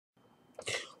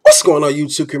What's going on,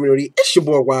 YouTube community? It's your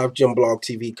boy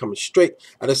YfgmBlogTv coming straight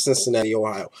out of Cincinnati,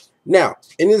 Ohio. Now,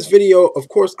 in this video, of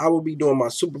course, I will be doing my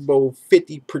Super Bowl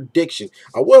 50 prediction.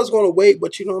 I was going to wait,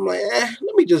 but I'm like,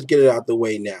 let me just get it out the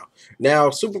way now.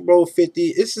 Now, Super Bowl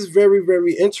 50, this is very,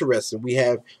 very interesting. We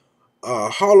have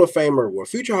Hall of Famer, or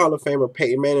future Hall of Famer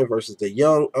Peyton Manning versus the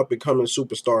young up-and-coming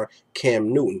superstar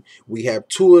Cam Newton. We have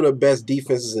two of the best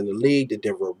defenses in the league, the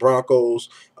Denver Broncos,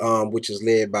 which is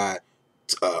led by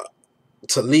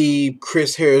Talib,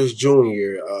 Chris Harris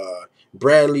Jr.,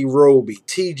 Bradley Roby,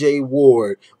 T.J.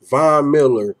 Ward, Von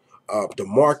Miller,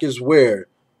 DeMarcus Ware,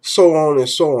 so on and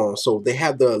so on. So they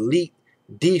have the elite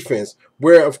defense,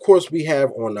 where of course we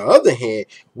have, on the other hand,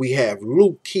 we have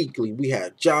Luke Kuechly, we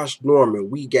have Josh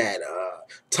Norman, we got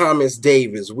Thomas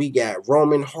Davis, we got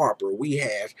Roman Harper, we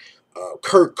have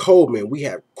Kurt Coleman, we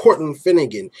have Cortland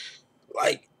Finnegan,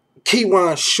 like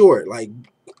Kewan Short, like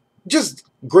just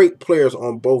great players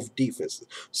on both defenses.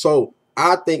 So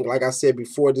I think, like I said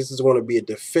before, this is going to be a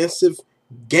defensive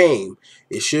game.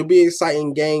 It should be an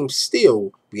exciting game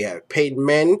still. We have Peyton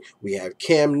Manning, we have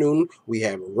Cam Newton, we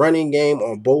have a running game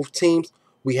on both teams,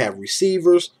 we have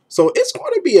receivers. So it's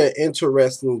going to be an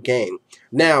interesting game.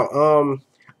 Now,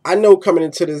 I know coming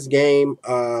into this game,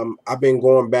 I've been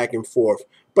going back and forth,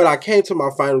 but I came to my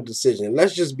final decision.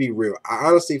 Let's just be real. I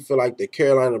honestly feel like the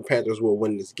Carolina Panthers will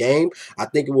win this game. I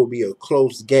think it will be a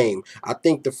close game. I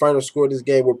think the final score of this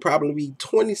game will probably be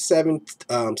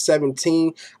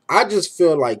 27-17. I just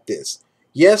feel like this.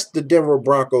 Yes, the Denver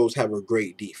Broncos have a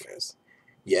great defense.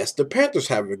 Yes, the Panthers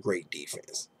have a great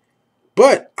defense.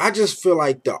 But I just feel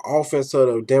like the offense of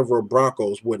the Denver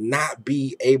Broncos would not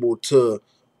be able to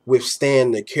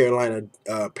withstand the Carolina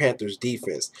Panthers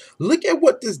defense. Look at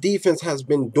what this defense has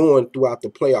been doing throughout the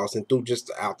playoffs and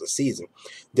throughout the season.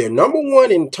 They're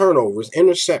 #1 in turnovers,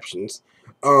 interceptions.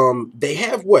 They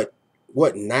have what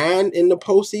 9 in the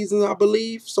postseason, I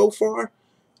believe, so far.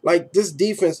 Like, this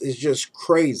defense is just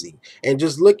crazy. And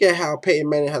just look at how Peyton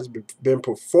Manning has been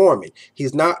performing.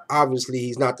 He's not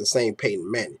the same Peyton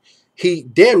Manning. He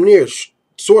damn near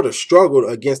sort of struggled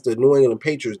against the New England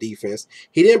Patriots defense.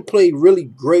 He didn't play really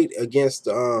great against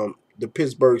the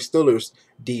Pittsburgh Steelers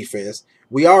defense.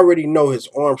 We already know his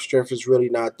arm strength is really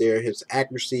not there. His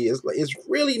accuracy is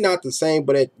really not the same.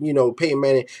 But Peyton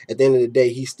Manning, at the end of the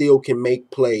day, he still can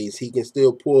make plays. He can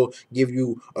still give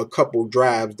you a couple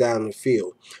drives down the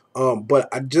field. But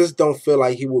I just don't feel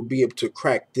like he will be able to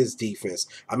crack this defense.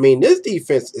 I mean, this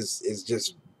defense is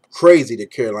just crazy, the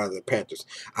Carolina Panthers.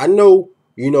 I know,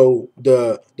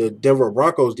 the Denver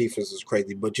Broncos defense is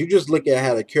crazy, but you just look at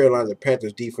how the Carolina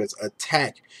Panthers defense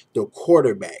attack the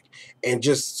quarterback, and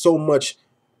just so much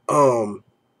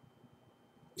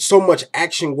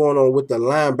action going on with the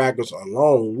linebackers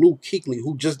alone. Luke Kuechly,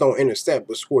 who just don't intercept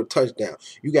but score a touchdown.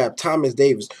 You got Thomas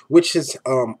Davis, which his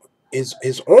arm is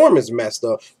messed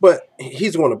up, but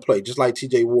he's going to play. Just like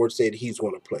T.J. Ward said, he's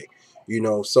going to play.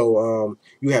 So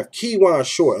you have Kewan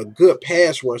Short, a good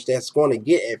pass rush that's going to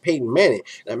get at Peyton Manning.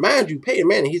 Now, mind you, Peyton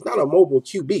Manning, he's not a mobile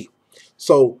QB.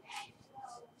 So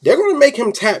they're going to make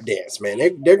him tap dance,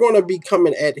 man. They're going to be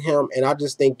coming at him, and I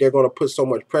just think they're going to put so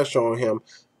much pressure on him,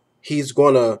 he's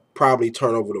going to probably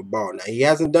turn over the ball. Now, he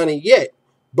hasn't done it yet,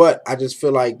 but I just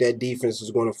feel like that defense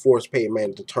is going to force Peyton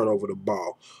Manning to turn over the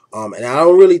ball. And I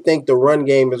don't really think the run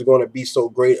game is going to be so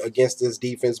great against this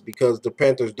defense, because the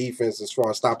Panthers' defense, as far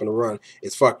as stopping the run,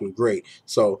 is fucking great.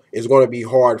 So it's going to be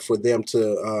hard for them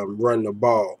to run the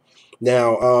ball.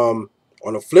 Now, on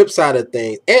the flip side of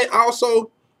things, and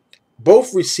also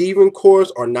both receiving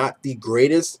cores are not the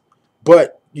greatest,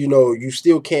 but you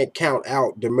still can't count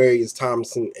out Demaryius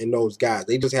Thompson and those guys.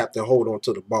 They just have to hold on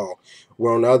to the ball.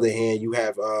 Where on the other hand, you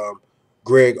have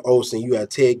Greg Olsen, you have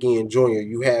Ted Ginn Jr.,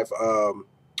 you have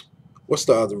what's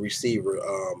the other receiver?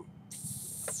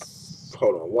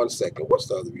 Hold on one second. What's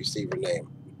the other receiver name?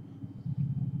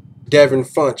 Devin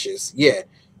Funchess. Yeah.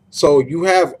 So you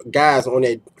have guys on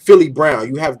that, Philly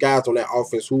Brown. You have guys on that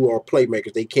offense who are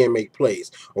playmakers. They can make plays.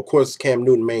 Of course, Cam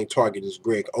Newton's main target is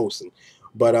Greg Olsen.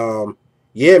 But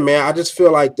yeah, man, I just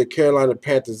feel like the Carolina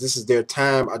Panthers, this is their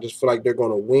time. I just feel like they're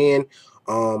going to win.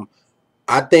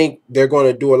 I think they're going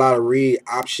to do a lot of read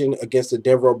option against the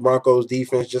Denver Broncos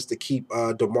defense, just to keep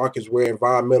DeMarcus Ware and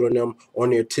Von Miller and them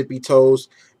on their tippy toes,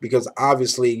 because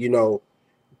obviously, the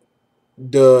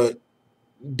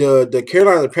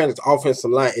Carolina Panthers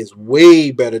offensive line is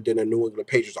way better than the New England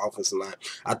Patriots offensive line.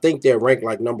 I think they're ranked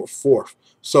like #4.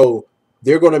 So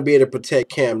they're going to be able to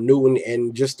protect Cam Newton.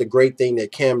 And just the great thing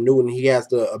that Cam Newton, he has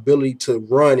the ability to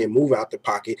run and move out the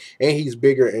pocket, and he's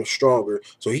bigger and stronger,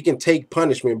 so he can take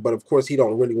punishment. But of course, he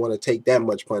don't really want to take that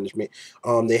much punishment.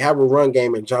 They have a run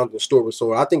game in Jonathan Stewart,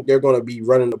 so I think they're going to be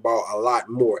running the ball a lot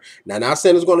more. Now, not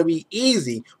saying it's going to be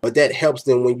easy, but that helps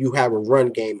them when you have a run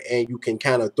game and you can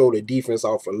kind of throw the defense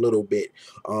off a little bit.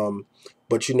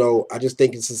 But I just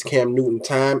think this is Cam Newton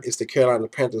time. It's the Carolina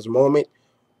Panthers moment,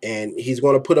 and he's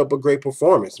going to put up a great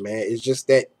performance, man. It's just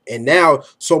that, and now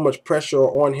so much pressure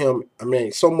on him. I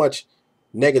mean, so much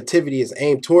negativity is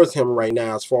aimed towards him right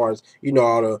now, as far as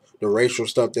all the racial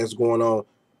stuff that's going on.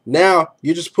 Now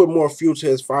you just put more fuel to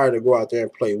his fire to go out there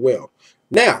and play well.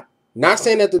 Now, not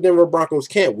saying that the Denver Broncos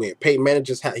can't win. Peyton Manning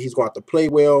he's going to have to play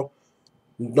well.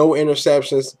 No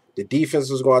interceptions. The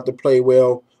defense is going to have to play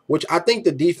well, which I think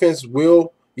the defense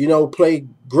will, play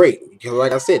great. Because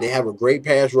like I said, they have a great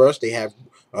pass rush. They have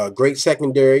a great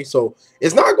secondary. So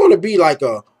it's not going to be like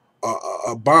a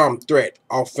bomb threat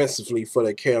offensively for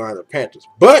the Carolina Panthers.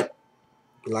 But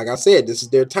like I said, this is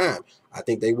their time. I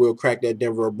think they will crack that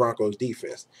Denver Broncos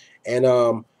defense. And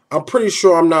I'm pretty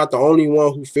sure I'm not the only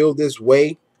one who feel this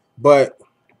way, but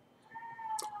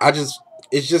it's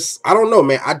just, I don't know,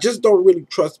 man. I just don't really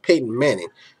trust Peyton Manning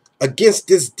against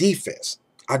this defense.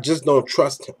 I just don't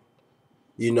trust him,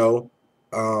 you know.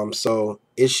 So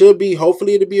it should be,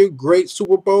 hopefully it'll be a great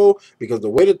Super Bowl, because the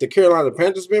way that the Carolina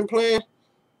Panthers been playing,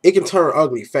 it can turn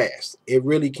ugly fast. It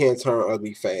really can turn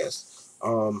ugly fast.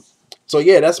 So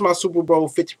yeah, that's my Super Bowl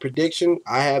 50 prediction.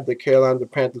 I have the Carolina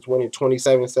Panthers winning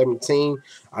 27-17.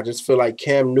 I just feel like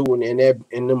Cam Newton and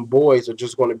them boys are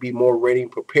just going to be more ready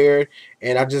and prepared.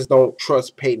 And I just don't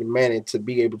trust Peyton Manning to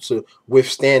be able to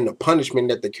withstand the punishment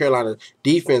that the Carolina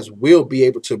defense will be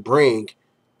able to bring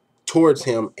towards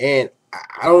him. And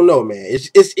I don't know, man.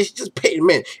 It's just Peyton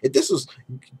Manning. If this was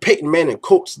Peyton Manning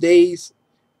Colts days,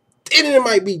 then it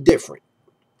might be different,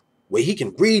 where he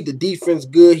can read the defense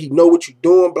good, he know what you're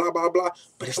doing, blah, blah, blah,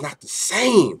 but it's not the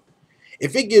same.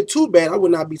 If it get too bad, I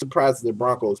would not be surprised if the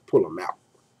Broncos pull him out.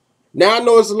 Now, I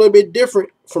know it's a little bit different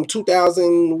from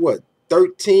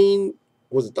 2013,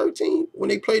 was it 13, when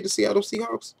they played the Seattle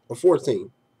Seahawks, or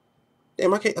 14?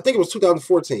 Damn, I think it was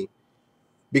 2014,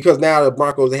 because now the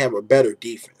Broncos, they have a better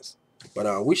defense.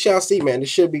 But we shall see, man. This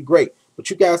should be great. But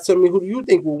you guys tell me, who do you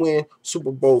think will win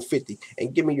Super Bowl 50?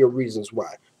 And give me your reasons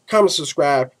why. Comment,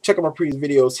 subscribe, check out my previous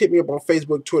videos. Hit me up on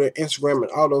Facebook, Twitter, Instagram,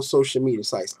 and all those social media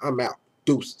sites. I'm out.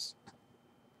 Deuces.